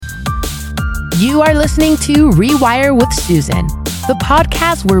You are listening to Rewire with Susan, the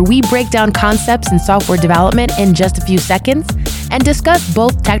podcast where we break down concepts in software development in just a few seconds and discuss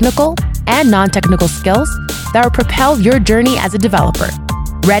both technical and non-technical skills that will propel your journey as a developer.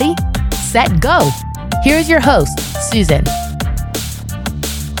 Ready, set, go. Here's your host, Susan.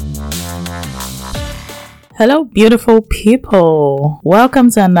 Hello, beautiful people.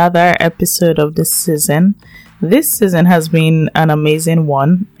 Welcome to another episode of this season. This season has been an amazing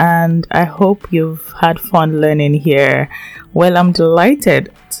one, and I hope you've had fun learning here. Well, I'm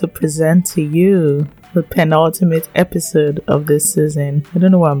delighted to present to you the penultimate episode of this season. I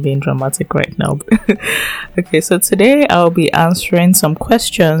don't know why I'm being dramatic right now. Okay, so today I'll be answering some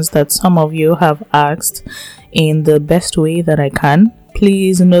questions that some of you have asked in the best way that I can.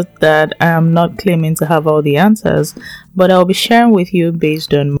 Please note that I am not claiming to have all the answers, but I'll be sharing with you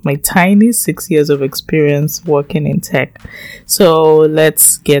based on my tiny 6 years of experience working in tech. So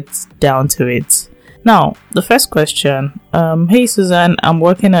let's get down to it. Now, the first question. Hey Susan, I'm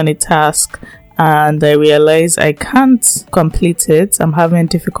working on a task and I realize I can't complete it. I'm having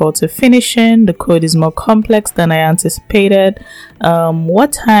difficulty finishing. The code is more complex than I anticipated.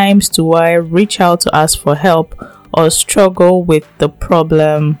 What times do I reach out to ask for help or struggle with the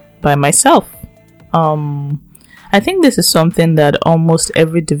problem by myself? I think this is something that almost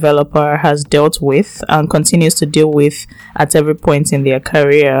every developer has dealt with and continues to deal with at every point in their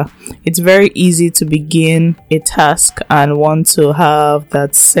career. It's very easy to begin a task and want to have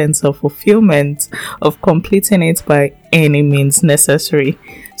that sense of fulfillment of completing it by any means necessary.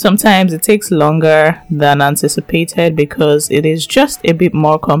 Sometimes it takes longer than anticipated because it is just a bit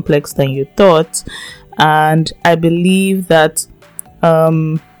more complex than you thought. And I believe that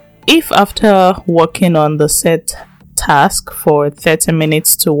if after working on the set task for 30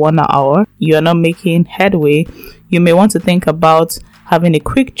 minutes to 1 hour, you are not making headway, you may want to think about having a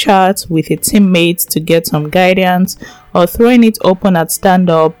quick chat with a teammate to get some guidance, or throwing it open at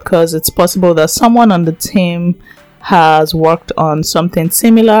stand-up because it's possible that someone on the team has worked on something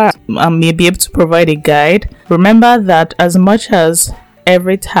similar and may be able to provide a guide. Remember that as much as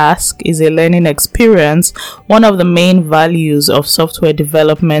every task is a learning experience, one of the main values of software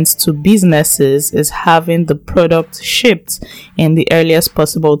development to businesses is having the product shipped in the earliest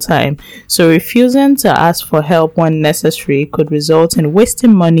possible time. So refusing to ask for help when necessary could result in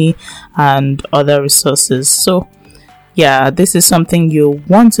wasting money and other resources. So yeah, this is something you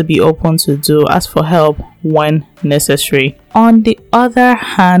want to be open to do. Ask for help when necessary. On the other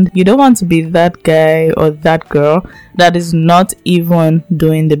hand, you don't want to be that guy or that girl that is not even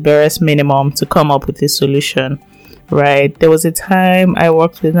doing the barest minimum to come up with a solution, right? There was a time I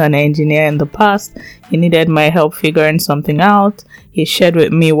worked with an engineer in the past. He needed my help figuring something out. He shared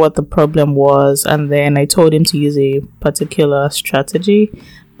with me what the problem was, and then I told him to use a particular strategy.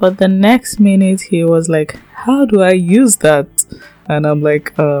 But the next minute he was like, how do I use that? And I'm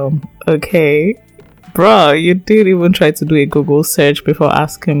like, okay, bro, you didn't even try to do a Google search before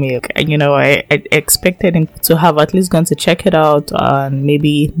asking me. I expected him to have at least gone to check it out and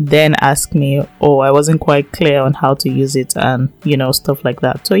maybe then ask me, I wasn't quite clear on how to use it and, stuff like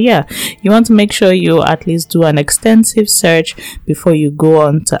that. So yeah, you want to make sure you at least do an extensive search before you go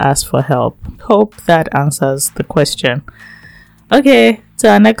on to ask for help. Hope that answers the question. Okay, to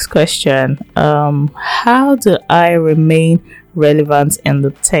our next question. How do I remain relevant in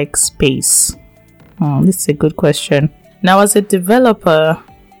the tech space? This is a good question. Now, as a developer,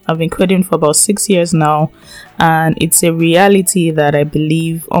 I've been coding for about 6 years now, and it's a reality that I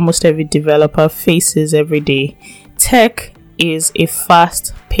believe almost every developer faces every day. Tech is a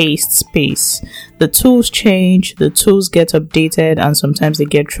fast-paced space. The tools change, the tools get updated, and sometimes they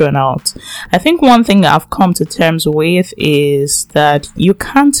get thrown out. I think one thing I've come to terms with is that you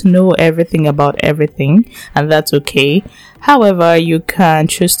can't know everything about everything, and that's okay. However, you can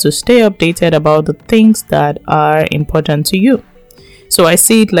choose to stay updated about the things that are important to you. So I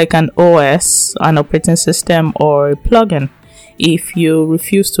see it like an OS, an operating system, or a plugin. If you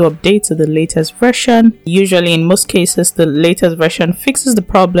refuse to update to the latest version, usually in most cases, the latest version fixes the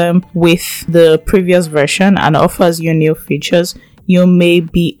problem with the previous version and offers you new features. You may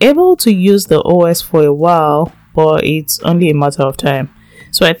be able to use the OS for a while, but it's only a matter of time.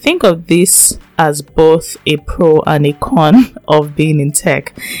 So I think of this as both a pro and a con of being in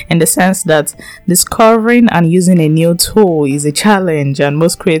tech, in the sense that discovering and using a new tool is a challenge, and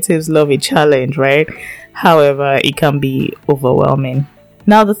most creatives love a challenge, right? However, it can be overwhelming.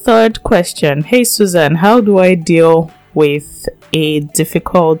 Now, the third question. Hey Susan, how do I deal with a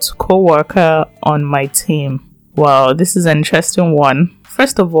difficult coworker on my team? Wow, this is an interesting one.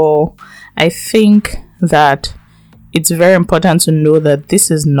 First of all, I think that it's very important to know that this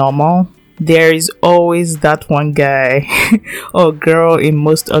is normal. there is always that one guy or girl in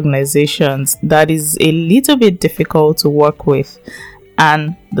most organizations that is a little bit difficult to work with,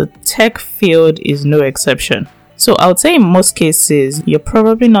 and the tech field is no exception. So I would say in most cases, you're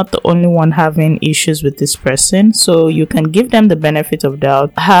probably not the only one having issues with this person. So you can give them the benefit of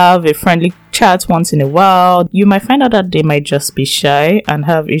doubt, have a friendly chat once in a while. You might find out that they might just be shy and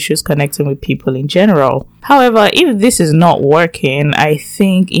have issues connecting with people in general. However, if this is not working, I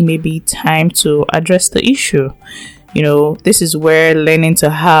think it may be time to address the issue. This is where learning to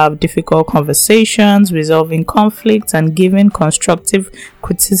have difficult conversations, resolving conflicts, and giving constructive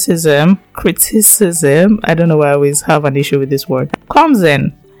criticism, I don't know why I always have an issue with this word, comes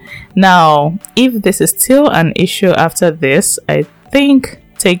in. Now, if this is still an issue after this, I think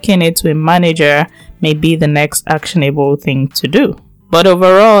taking it to a manager may be the next actionable thing to do. But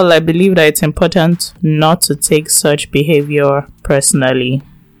overall, I believe that it's important not to take such behavior personally.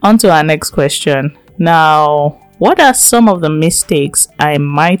 On to our next question. Now, what are some of the mistakes I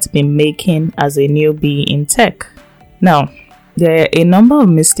might be making as a newbie in tech? Now, there are a number of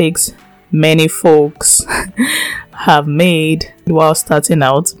mistakes many folks have made while starting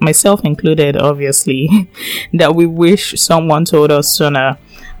out, myself included, obviously, that we wish someone told us sooner.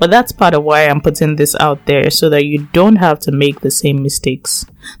 But that's part of why I'm putting this out there, so that you don't have to make the same mistakes.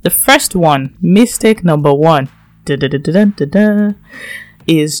 The first one, mistake number one,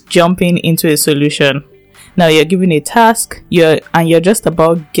 is jumping into a solution. Now you're given a task, you're just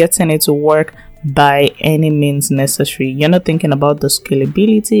about getting it to work by any means necessary. You're not thinking about the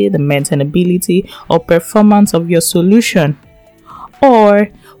scalability, the maintainability, or performance of your solution. Or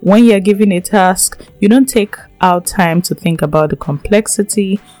when you're given a task, you don't take out time to think about the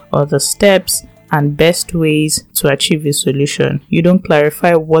complexity or the steps and best ways to achieve a solution. You don't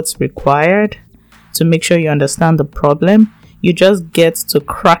clarify what's required to make sure you understand the problem. You just get to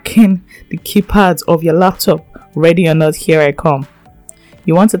cracking the keypads of your laptop. Ready or not, here I come.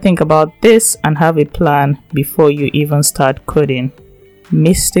 You want to think about this and have a plan before you even start coding.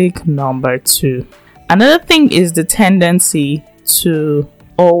 Mistake number 2. Another thing is the tendency to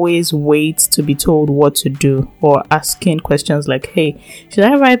always wait to be told what to do, or asking questions like, hey, should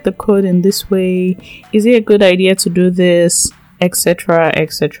I write the code in this way? Is it a good idea to do this? Etc.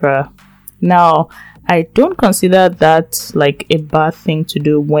 etc. Now, I don't consider that like a bad thing to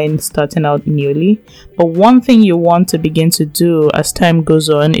do when starting out newly, but one thing you want to begin to do as time goes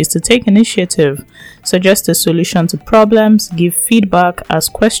on is to take initiative, suggest a solution to problems, give feedback,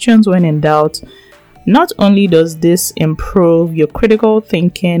 ask questions when in doubt. Not only does this improve your critical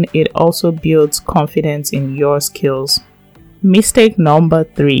thinking, it also builds confidence in your skills. Mistake number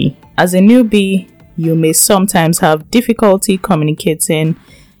 3. As a newbie, you may sometimes have difficulty communicating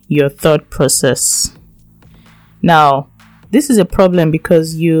your thought process. Now, this is a problem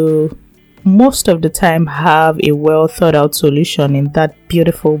because you most of the time have a well thought out solution in that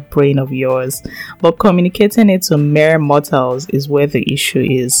beautiful brain of yours, but communicating it to mere mortals is where the issue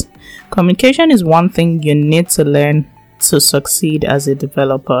is. Communication is one thing you need to learn to succeed as a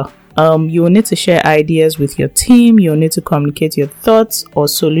developer. You will need to share ideas with your team. You will need to communicate your thoughts or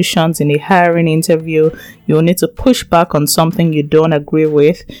solutions in a hiring interview. You will need to push back on something you don't agree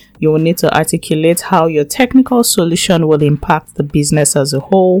with. You will need to articulate how your technical solution will impact the business as a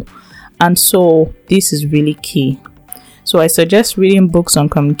whole. And so this is really key. So I suggest reading books on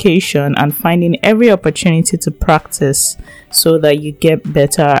communication and finding every opportunity to practice so that you get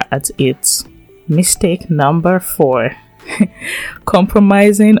better at it. Mistake number 4.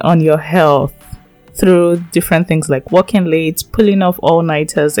 Compromising on your health through different things like working late, pulling off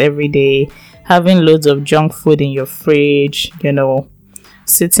all-nighters every day, having loads of junk food in your fridge,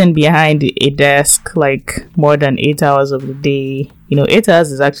 sitting behind a desk like more than 8 hours of the day. 8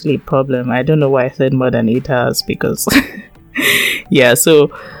 hours is actually a problem. I don't know why I said more than 8 hours because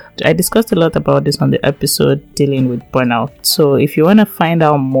so I discussed a lot about this on the episode dealing with burnout. So if you want to find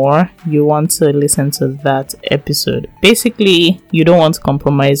out more, you want to listen to that episode. Basically, you don't want to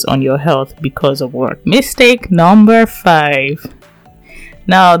compromise on your health because of work. Mistake number 5.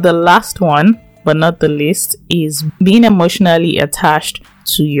 Now, the last one, but not the least, is being emotionally attached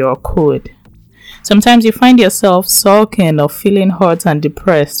to your code. Sometimes you find yourself sulking or feeling hurt and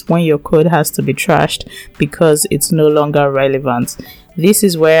depressed when your code has to be trashed because it's no longer relevant. This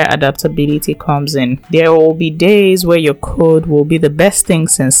is where adaptability comes in. There will be days where your code will be the best thing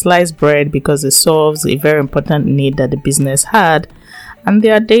since sliced bread because it solves a very important need that the business had. And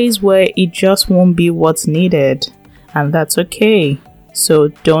there are days where it just won't be what's needed. And that's okay. So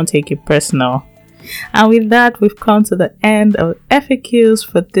don't take it personal. And with that, we've come to the end of FAQs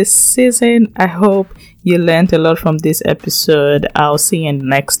for this season. I hope you learned a lot from this episode. I'll see you in the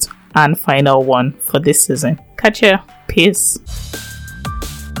next and final one for this season. Catch ya. Peace.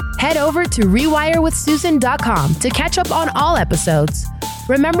 Head over to rewirewithsusan.com to catch up on all episodes.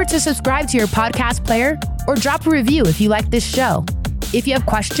 Remember to subscribe to your podcast player or drop a review if you like this show. If you have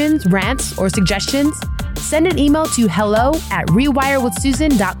questions, rants, or suggestions, send an email to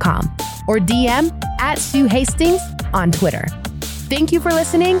hello@rewirewithsusan.com or DM @Sue Hastings on Twitter. Thank you for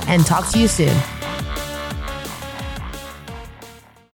listening and talk to you soon.